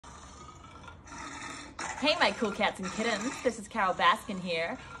Hey my cool cats and kittens, this is Carol Baskin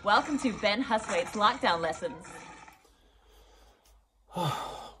here. Welcome to Ben Husthwaite's Lockdown Lessons.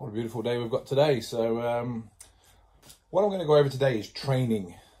 What a beautiful day we've got today. So what I'm going to go over today is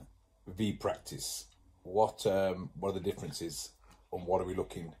training v practice. What are the differences and what are we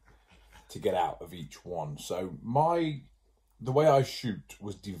looking to get out of each one? So the way I shoot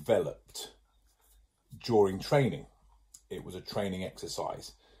was developed during training. It was a training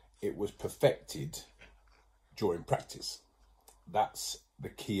exercise. It was perfected during practice. That's the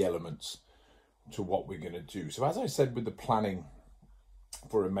key elements to what we're going to do. So as I said with the planning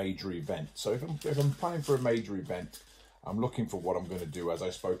for a major event, so if I'm planning for a major event, I'm looking for what I'm going to do, as I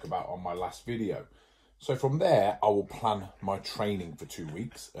spoke about on my last video. So from there, I will plan my training for 2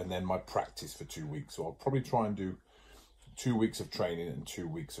 weeks and then my practice for 2 weeks. So I'll probably try and do 2 weeks of training and 2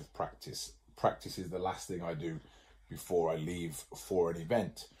 weeks of practice. Practice is the last thing I do before I leave for an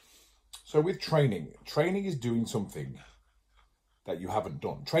event. So with training is doing something that you haven't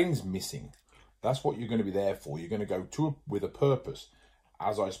done. Training's missing. That's what you're going to be there for. You're going to go with a purpose.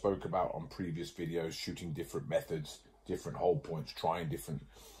 As I spoke about on previous videos, shooting different methods, different hold points,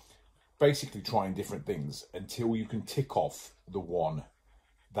 basically trying different things until you can tick off the one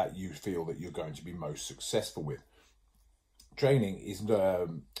that you feel that you're going to be most successful with. Training is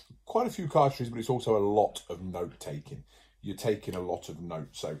quite a few cartridges, but it's also a lot of note taking. You're taking a lot of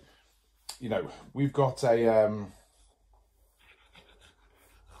notes. So, you know, we've got a,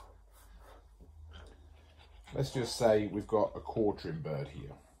 let's just say we've got a quartering bird here.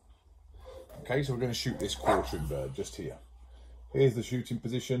 Okay, so we're going to shoot this quartering bird just here. Here's the shooting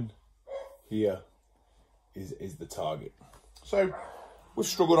position. Here is the target. So we've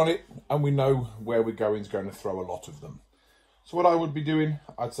struggled on it and we know where we're going is going to throw a lot of them. So what I would be doing,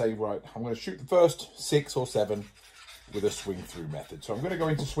 I'd say, right, I'm going to shoot the first 6 or 7 with a swing through method. So I'm going to go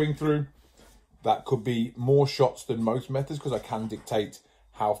into swing through. That could be more shots than most methods because I can dictate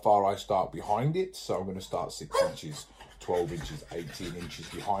how far I start behind it. So I'm going to start 6 inches, 12 inches, 18 inches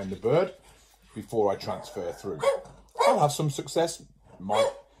behind the bird before I transfer through. I'll have some success.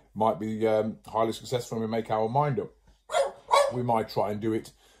 Might be highly successful when we make our mind up. We might try and do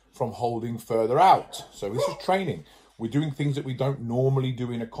it from holding further out. So this is training. We're doing things that we don't normally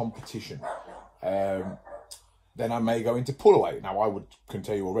do in a competition. Then I may go into pull away. Now can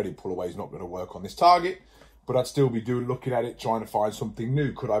tell you already, pull away is not going to work on this target, but I'd still be looking at it, trying to find something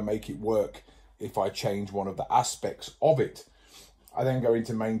new. Could I make it work if I change one of the aspects of it? I then go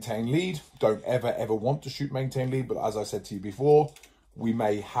into maintain lead. Don't ever want to shoot maintain lead, but as I said to you before, we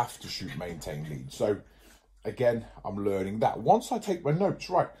may have to shoot maintain lead. So again, I'm learning that. Once I take my notes,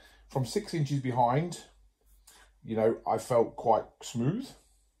 right, from 6 inches behind, you know, I felt quite smooth.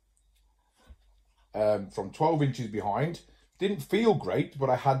 From 12 inches behind, didn't feel great, but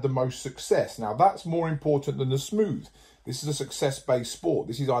I had the most success. Now that's more important than the smooth. This is a success-based sport.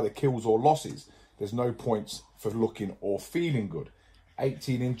 This is either kills or losses. There's no points for looking or feeling good.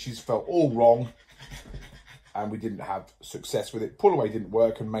 18 inches felt all wrong and we didn't have success with it. Pull away didn't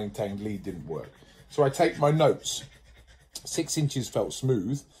work and maintained lead didn't work. So I take my notes. 6 inches felt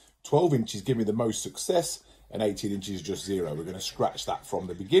smooth, 12 inches give me the most success, and 18 inches just 0. We're going to scratch that from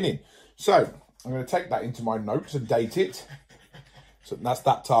the beginning. So I'm going to take that into my notes and date it. So that's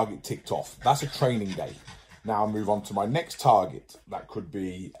that target ticked off. That's a training day. Now I'll move on to my next target. That could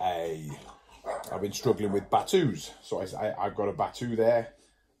be I've been struggling with battus. So I've got a battu there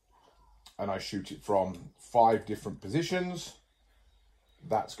and I shoot it from 5 different positions.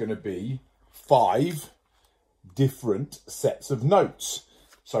 That's going to be 5 different sets of notes.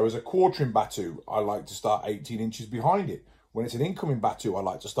 So as a quartering battu, I like to start 18 inches behind it. When it's an incoming battu, I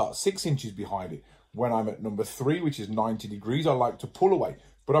like to start 6 inches behind it. When I'm at number 3, which is 90 degrees, I like to pull away.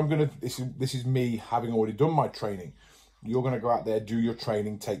 But this is me having already done my training. You're going to go out there, do your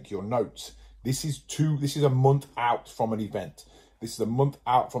training, take your notes. This is a month out from an event. This is a month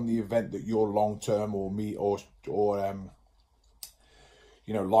out from the event that your long-term or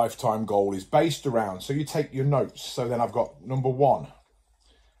you know, lifetime goal is based around. So you take your notes. So then I've got number 1.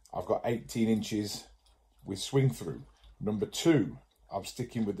 I've got 18 inches with swing through. Number 2, I'm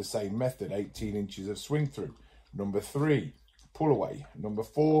sticking with the same method, 18 inches of swing through. Number 3, pull away. Number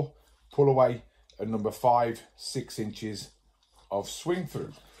 4, pull away. And number 5, 6 inches of swing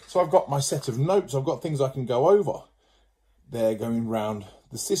through. So I've got my set of notes. I've got things I can go over. They're going round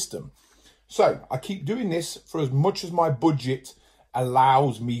the system. So I keep doing this for as much as my budget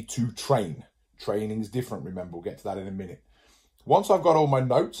allows me to train. Training is different, remember, we'll get to that in a minute. Once I've got all my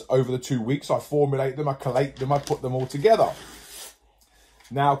notes over the 2 weeks, I formulate them, I collate them, I put them all together.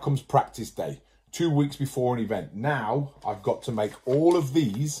 Now comes practice day, 2 weeks before an event. Now I've got to make all of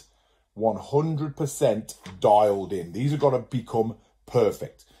these 100% dialed in. These have got to become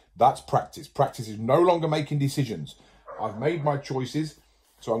perfect. That's practice. Practice is no longer making decisions. I've made my choices,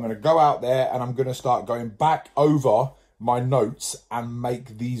 so I'm going to go out there and I'm going to start going back over my notes and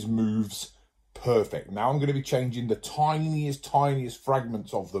make these moves perfect. Now I'm going to be changing the tiniest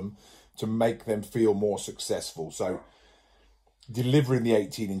fragments of them to make them feel more successful. So delivering the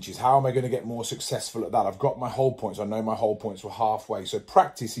 18 inches, how am I going to get more successful at that? I've got my hold points. I know my hold points were halfway. So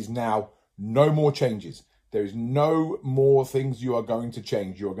practice is now no more changes. There is no more things you are going to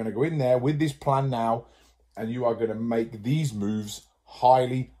change. You are going to go in there with this plan now, and you are going to make these moves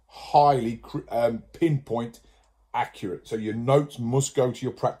highly pinpoint accurate. So your notes must go to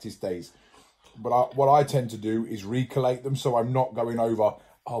your practice days. But what I tend to do is recollate them, so I'm not going over,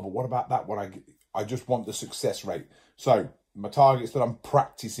 oh, but what about that one? I just want the success rate. So my targets that I'm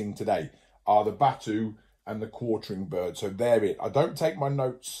practicing today are the Batu and the quartering bird. So they're it. I don't take my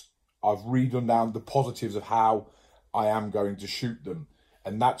notes. I've written down the positives of how I am going to shoot them.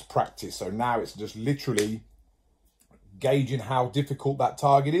 And that's practice. So now it's just literally gauging how difficult that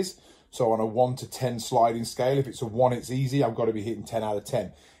target is. So on a 1 to 10 sliding scale, if it's a 1, it's easy. I've got to be hitting 10 out of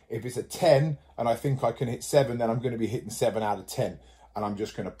 10. If it's a 10 and I think I can hit 7, then I'm going to be hitting 7 out of 10. And I'm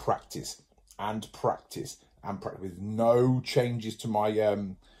just going to practice and practice and practice with no changes to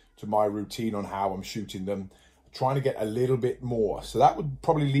my routine on how I'm shooting them. Trying to get a little bit more. So that would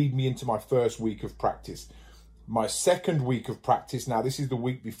probably lead me into my first week of practice. My second week of practice, now this is the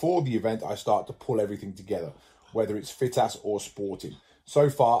week before the event, I start to pull everything together, whether it's fit-ass or sporting. So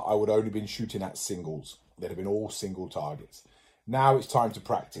far, I would only been shooting at singles. They'd have been all single targets. Now it's time to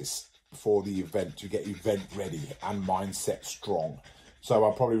practice for the event, to get event ready and mindset strong. So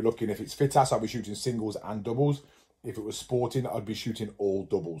I'm probably looking, if it's fit-ass, I'll be shooting singles and doubles. If it was sporting, I'd be shooting all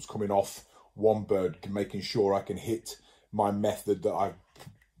doubles, coming off one bird, making sure I can hit my method that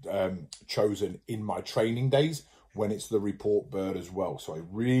I've chosen in my training days when it's the report bird as well. So I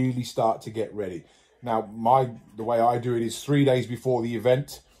really start to get ready. Now, the way I do it is 3 days before the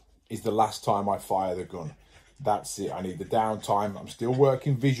event is the last time I fire the gun. That's it. I need the downtime. I'm still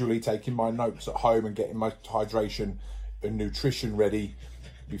working visually, taking my notes at home and getting my hydration and nutrition ready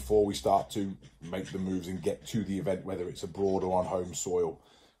before we start to make the moves and get to the event, whether it's abroad or on home soil.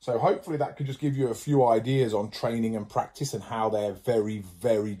 So hopefully that could just give you a few ideas on training and practice and how they're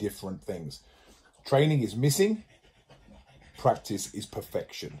very different things. Training is missing. Practice is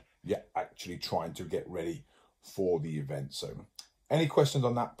perfection. You're actually trying to get ready for the event. So any questions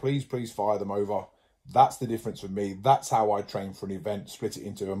on that, please fire them over. That's the difference for me. That's how I train for an event. Split it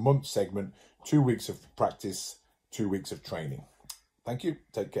into a month segment, 2 weeks of practice, 2 weeks of training. Thank you.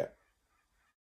 Take care.